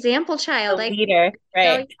example The child. leader. So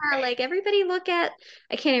Right. yeah, like everybody look at,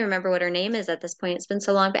 I can't even remember what her name is at this point. It's been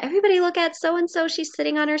so long, but everybody look at so and so. She's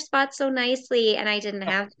sitting on her spot so nicely, and I didn't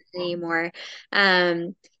Yeah. have that anymore.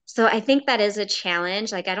 Um, so I think that is a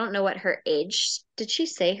challenge. Like I don't know what her age, did she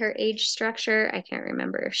say her age structure? I can't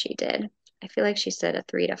remember if she did. I feel like she said a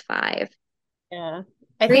 3 to 5. Yeah.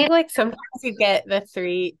 I Three think and like sometimes you get the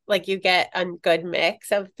three, like you get a good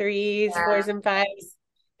mix of threes, yeah. fours, and fives.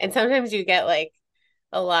 And sometimes you get like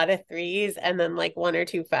a lot of threes and then like one or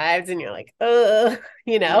two fives, and you're like, oh,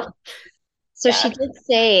 you Yeah. know? So she Yeah. did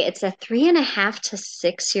say it's a 3.5 to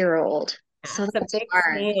 6-year-old. So It's a that's big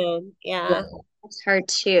hard. span. Yeah, Yeah. that's hard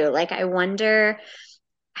too. Like I wonder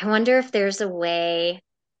if there's a way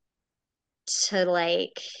to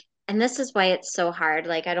like, and this is why it's so hard.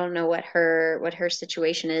 Like I don't know what her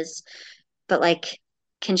situation is, but like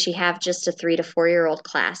can she have just a 3 to 4-year-old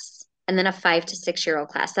class and then a 5 to 6-year-old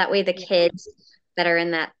class? That way the Yeah. kids that are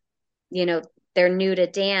in that, you know, they're new to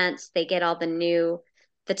dance, they get all the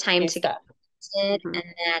time New to get stuff. it, Hmm. and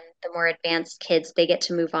then the more advanced kids, they get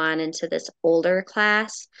to move on into this older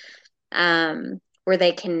class, where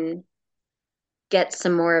they can get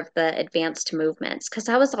some more of the advanced movements. Because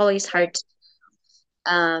that was always Right. hard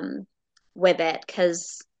um, with it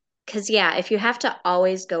because yeah, if you have to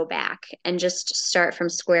always go back and just start from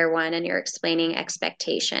square one and you're explaining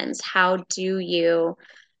expectations, how do you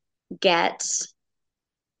get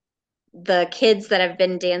the kids that have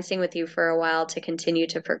been dancing with you for a while to continue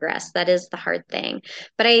to progress? That is the hard thing.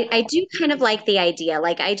 But I do kind of like the idea.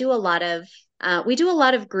 Like I do a lot of we do a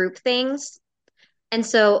lot of group things. And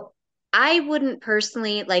so I wouldn't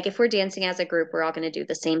personally, like if we're dancing as a group, we're all going to do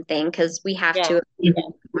the same thing because we have Yeah. to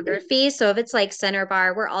choreography. So if it's like center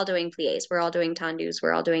bar, we're all doing plies, we're all doing tendus,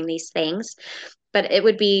 we're all doing these things. But it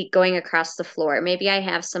would be going across the floor. Maybe I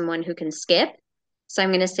have someone who can skip. So I'm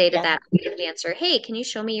going to say to Yeah. that dancer, hey, can you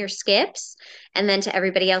show me your skips? And then to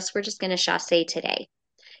everybody else, we're just going to chasse today.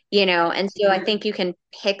 And so I think you can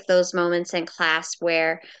pick those moments in class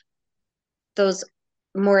where those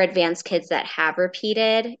more advanced kids that have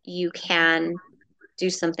repeated, you can do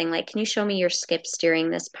something like, can you show me your skips during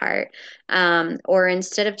this part? Or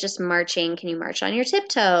instead of just marching, can you march on your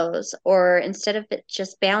tiptoes? Or instead of it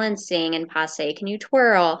just balancing and passe, can you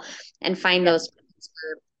twirl and find Yeah. those points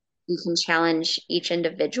where you can challenge each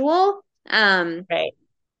individual? Right.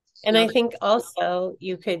 And So I think also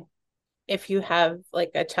you could, if you have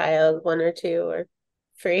like a child, one or two or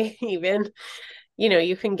three even,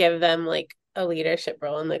 you can give them like a leadership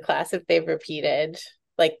role in the class if they've repeated,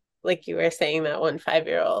 like you were saying, that one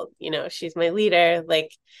 5-year-old, she's my leader,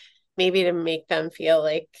 like maybe to make them feel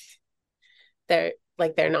like they're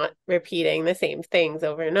not repeating the same things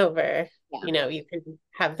over and over. yeah, You can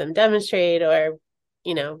have them demonstrate or,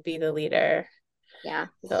 be the leader. yeah.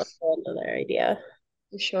 Is also another idea.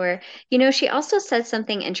 For sure. She also said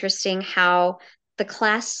something interesting how the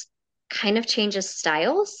class kind of changes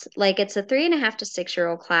styles. Like it's a 3.5 to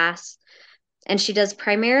 6-year-old class, and she does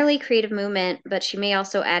primarily creative movement, but she may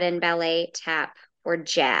also add in ballet, tap, or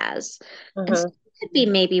jazz. And so Uh-huh. it could be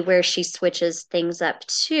maybe where she switches things up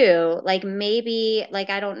too. Like maybe,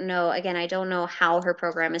 like I don't know, again, I don't know how her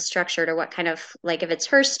program is structured or what kind of, like if it's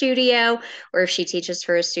her studio or if she teaches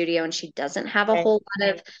for a studio and she doesn't have a Right. whole lot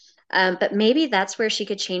of but maybe that's where she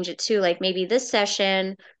could change it too. Like maybe this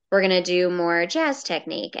session we're going to do more jazz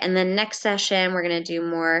technique. And then next session, we're going to do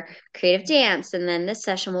more creative dance. And then this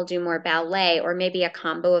session, we'll do more ballet or maybe a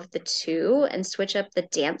combo of the two and switch up the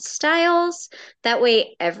dance styles. That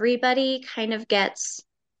way, everybody kind of gets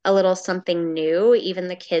a little something new, even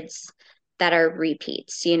the kids. that are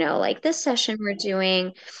repeats, you know, like this session we're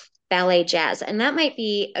doing ballet jazz. And that might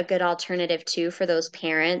be a good alternative too for those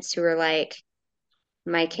parents who are like,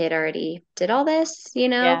 my kid already did all this, you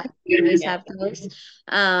know, Yeah. because we always Yeah. have those.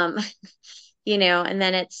 Um, you know, and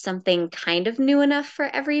then it's something kind of new enough for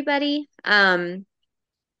everybody. So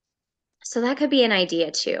that could be an idea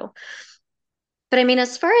too. But I mean,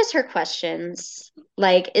 as far as her questions,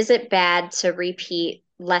 like, is it bad to repeat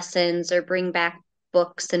lessons or bring back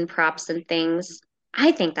books and props and things?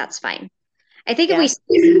 I think that's fine. I think if we Yeah.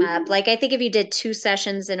 space them up, like, I think if you did 2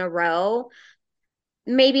 sessions in a row,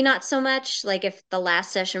 maybe not so much. Like, if the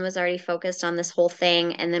last session was already focused on this whole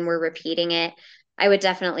thing and then we're repeating it, I would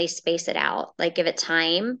definitely space it out, like, give it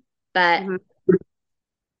time. But Mhm.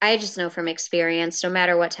 I just know from experience, no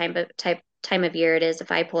matter what time of year it is,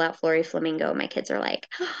 if I pull out Flori Flamingo, my kids are like,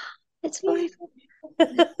 oh, it's Flori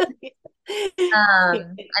Flamingo.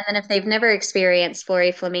 And then if they've never experienced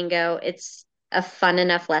Flori Flamingo, it's a fun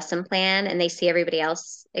enough lesson plan and they see everybody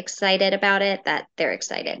else excited about it that they're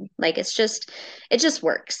excited. Like it just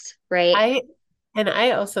works, right?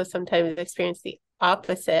 I also sometimes experience the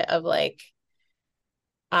opposite of like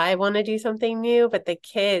I want to do something new, but the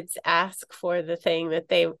kids ask for the thing that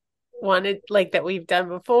they wanted, like that we've done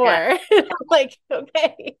Yeah. before. Like,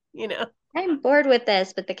 okay, I'm bored with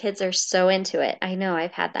this, but the kids are so into it. I know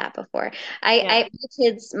I've had that before. Yeah.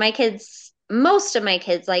 Most of my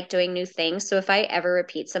kids like doing new things. So if I ever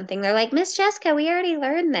repeat something, they're like, Miss Jessica, we already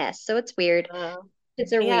learned this. So it's weird. Uh,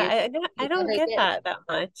 Kids are yeah, weird. I don't They get get, that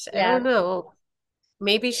much. I yeah, don't know.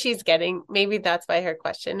 Maybe that's why her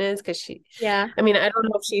question is because yeah, I mean, I don't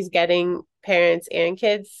know if she's getting parents and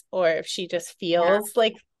kids or if she just yeah, feels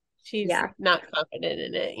like she's yeah. not confident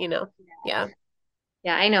in it. Yeah.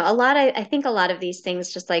 Yeah, I know. I think a lot of these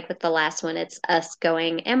things, just like with the last one, it's us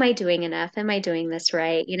going, am I doing enough? Am I doing this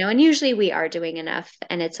right? You know, and usually we are doing enough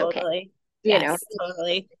and it's okay, Totally. you know. Yes,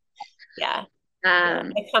 totally. Yeah. Yeah.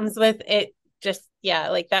 Um, It comes with it just, yeah,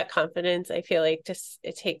 like that confidence. I feel like just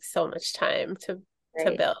it takes so much time to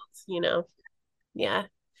right. build. Yeah.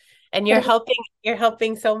 And But you're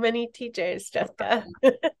helping so many teachers, Jessica.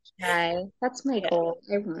 that's my Yeah. goal.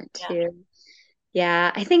 I want Yeah. to.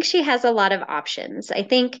 Yeah, I think she has a lot of options. I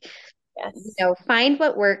think, Yes. find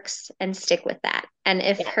what works and stick with that. And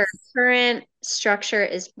if her Yes. current structure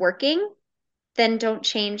is working, then don't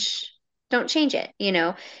change it.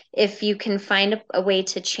 If you can find a way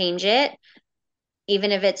to change it,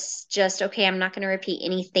 even if it's just, okay, I'm not going to repeat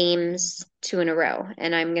any themes 2 in a row,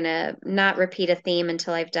 and I'm going to not repeat a theme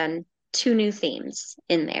until I've done 2 new themes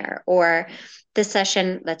in there. Or this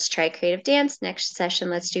session, let's try creative dance. Next session,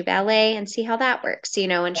 let's do ballet and see how that works, and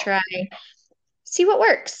Yeah. see what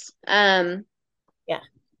works. Yeah.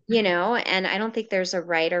 And I don't think there's a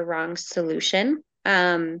right or wrong solution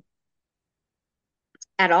at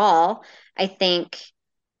all. I think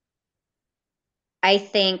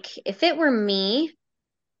if it were me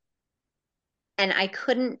and I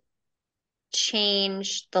couldn't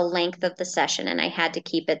change the length of the session and I had to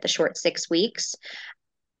keep it the short 6 weeks,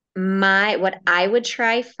 what I would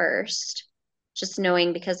try first, just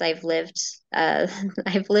knowing because I've lived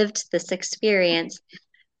I've lived this experience,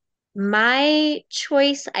 my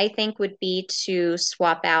choice I think would be to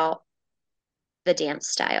swap out the dance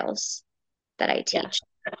styles that I Yeah. teach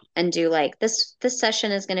and do like this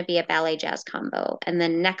session is going to be a ballet jazz combo, and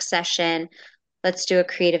then next session let's do a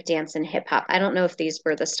creative dance and hip hop. I don't know if these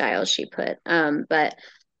were the styles she put, but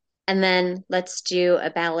and then let's do a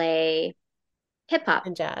ballet hip hop.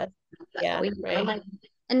 And jazz. Yeah. Right.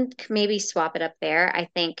 And maybe swap it up there. I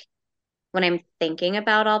think when I'm thinking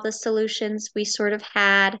about all the solutions we sort of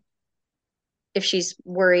had, if she's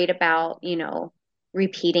worried about,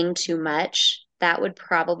 repeating too much, that would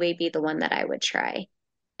probably be the one that I would try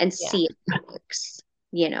and Yeah. see if that works,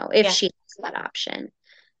 if Yeah. she has that option.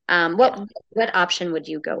 Yeah. What option would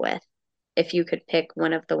you go with if you could pick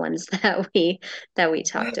one of the ones that we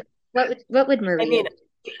talked about? What would I Maria mean,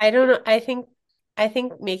 I don't know. I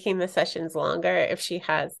think making the sessions longer, if she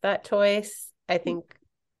has that choice, I think,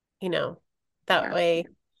 that do? way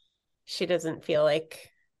she doesn't feel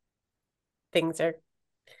like things are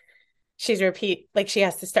like she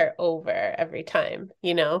has to start over every time,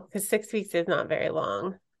 because 6 weeks is not very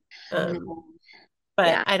long. I Um, know. but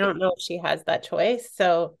Yeah. I don't know if she has that choice.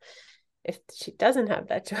 So if she doesn't have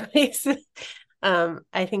that choice,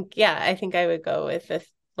 I think I would go with this,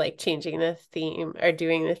 like changing the theme or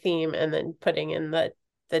doing the theme and then putting in the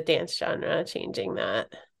dance genre, changing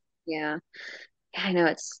that. Yeah. Yeah, I know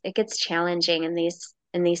it gets challenging in these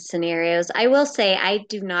scenarios. I will say I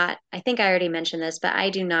think I already mentioned this, but I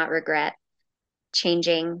do not regret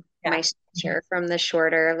changing Yeah. my structure from the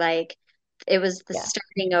shorter, like it was the Yeah.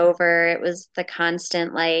 starting over. It was the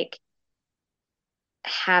constant, like,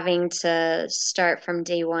 having to start from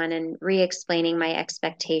day one and re-explaining my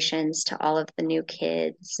expectations to all of the new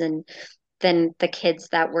kids. And then the kids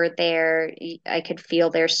that were there, I could feel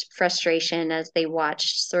their frustration as they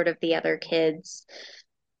watched sort of the other kids,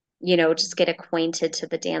 just get acquainted to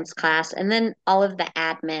the dance class. And then all of the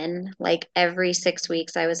admin, like every 6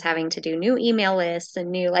 weeks, I was having to do new email lists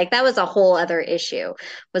and like, that was a whole other issue,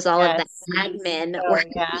 was all of the Yes. admin Oh, work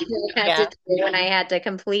yeah. I had to Yeah. do when I had to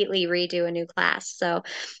completely redo a new class. So,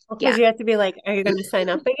 Because yeah, you have to be like, are you going to sign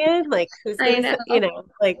up again? Like, who's I going know. to,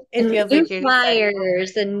 like, it And feels new like you're just like,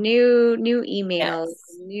 flyers and new emails,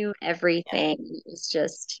 yes. new Yeah. everything. It was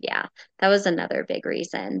just, yeah, that was another big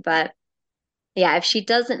reason. But yeah, if she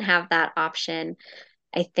doesn't have that option,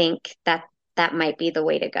 I think that might be the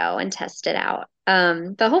way to go and test it out.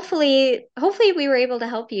 But hopefully we were able to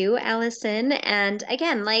help you, Allison. And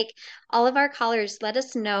again, like all of our callers, let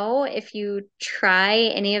us know if you try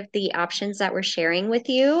any of the options that we're sharing with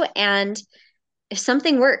you. And if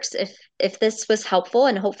something works, if this was helpful,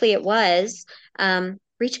 and hopefully it was,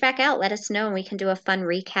 reach back out, let us know, and we can do a fun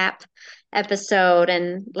recap episode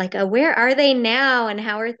and like where are they now and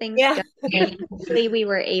how are things Yeah. going? Hopefully we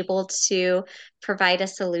were able to provide a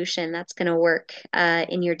solution that's going to work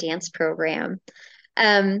in your dance program.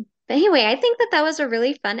 But anyway, I think that was a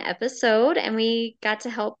really fun episode, and we got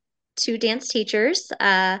to help two dance teachers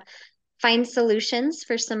find solutions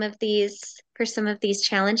for some of these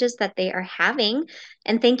challenges that they are having.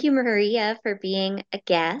 And thank you, Maria, for being a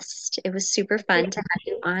guest. It was super fun to have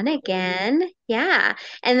you on again. Yeah.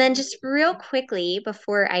 And then just real quickly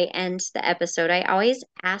before I end the episode, I always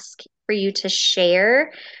ask for you to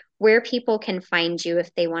share where people can find you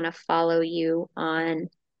if they want to follow you on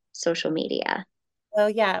social media.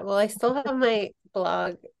 Well, yeah. Well, I still have my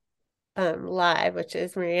blog live, which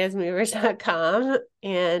is mariasmovers.com.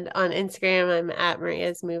 And on Instagram, I'm at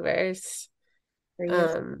mariasmovers.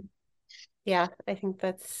 Yeah, I think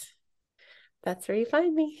that's where you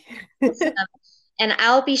find me. And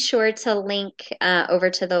I'll be sure to link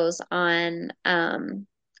over to those on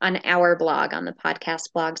our blog, on the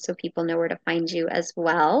podcast blog, so people know where to find you as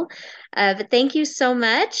well. But thank you so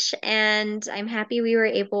much, and I'm happy we were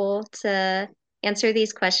able to answer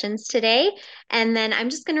these questions today. And then I'm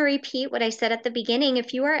just going to repeat what I said at the beginning.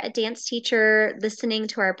 If you are a dance teacher listening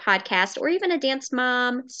to our podcast, or even a dance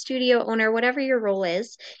mom, studio owner, whatever your role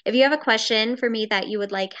is, if you have a question for me that you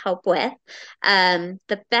would like help with,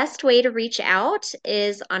 the best way to reach out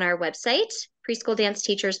is on our website,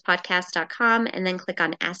 preschooldanceteacherspodcast.com, and then click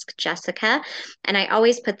on Ask Jessica. And I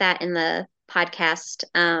always put that in the podcast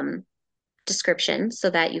description so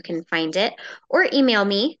that you can find it, or email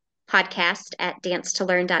me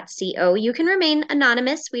podcast@dancetolearn.co. You can remain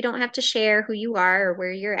anonymous. We don't have to share who you are or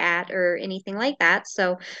where you're at or anything like that.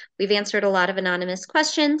 So we've answered a lot of anonymous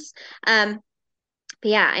questions. But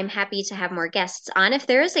yeah, I'm happy to have more guests on. If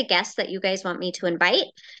there is a guest that you guys want me to invite,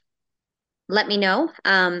 let me know.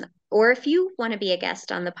 Or if you want to be a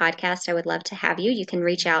guest on the podcast, I would love to have you. You can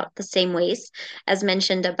reach out the same ways as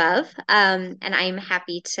mentioned above. And I'm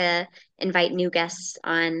happy to invite new guests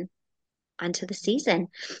onto the season.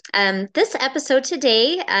 This episode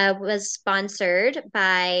today was sponsored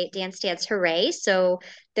by Dance Dance Hooray. So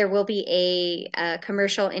there will be a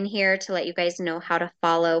commercial in here to let you guys know how to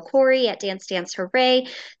follow Corey at Dance Dance Hooray.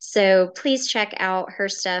 So please check out her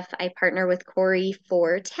stuff. I partner with Corey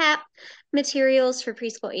for TAP materials for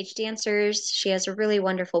preschool age dancers. She has a really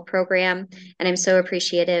wonderful program, and I'm so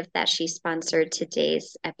appreciative that she sponsored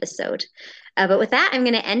today's episode. But with that, I'm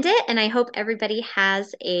going to end it, and I hope everybody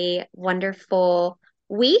has a wonderful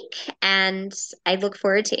week, and I look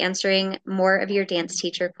forward to answering more of your dance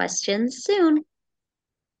teacher questions soon.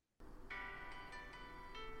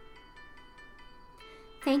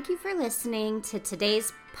 Thank you for listening to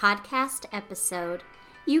today's podcast episode.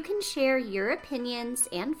 You can share your opinions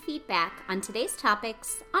and feedback on today's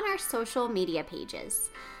topics on our social media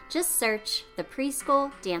pages. Just search the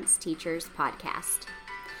Preschool Dance Teachers Podcast.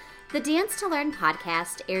 The Dance to Learn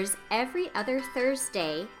podcast airs every other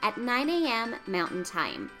Thursday at 9 a.m. Mountain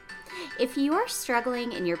Time. If you are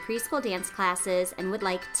struggling in your preschool dance classes and would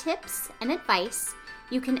like tips and advice,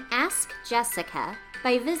 you can ask Jessica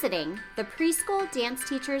by visiting the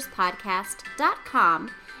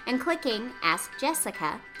preschooldanceteacherspodcast.com and clicking Ask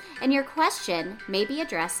Jessica, and your question may be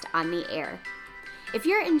addressed on the air. If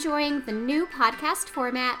you're enjoying the new podcast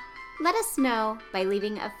format, let us know by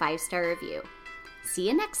leaving a 5-star review. See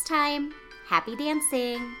you next time. Happy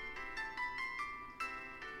dancing!